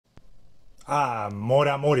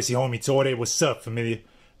Morisi homie Tore, what's up, familiar?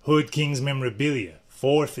 Hood Kings Memorabilia,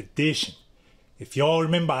 4th edition. If y'all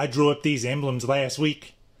remember, I drew up these emblems last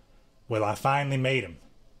week. Well, I finally made them.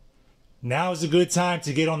 Now's a good time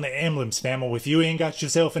to get on the emblems, famo. If you ain't got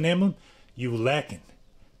yourself an emblem, you lacking.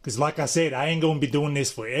 Cause like I said, I ain't gonna be doing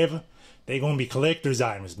this forever. They gonna be collector's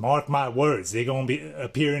items, mark my words. They gonna be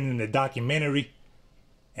appearing in the documentary.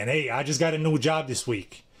 And hey, I just got a new job this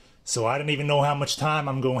week. So I don't even know how much time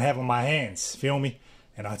I'm gonna have on my hands, feel me?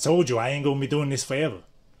 And I told you I ain't gonna be doing this forever.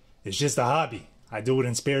 It's just a hobby. I do it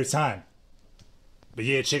in spare time. But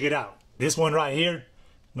yeah, check it out. This one right here,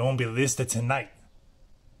 gonna be listed tonight.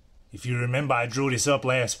 If you remember, I drew this up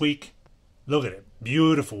last week. Look at it.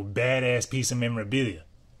 Beautiful, badass piece of memorabilia.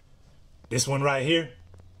 This one right here,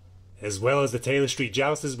 as well as the Taylor Street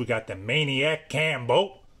Jousters, we got the Maniac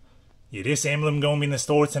Campbell. Yeah, this emblem gonna be in the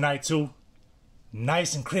store tonight too.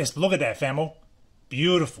 Nice and crisp. Look at that, famo.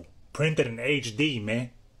 Beautiful. Printed in HD,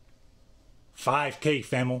 man. 5K,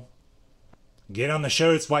 famo. Get on the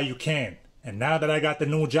shirts while you can. And now that I got the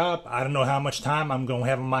new job, I don't know how much time I'm gonna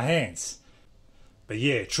have on my hands. But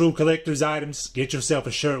yeah, true collector's items, get yourself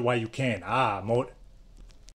a shirt while you can. More.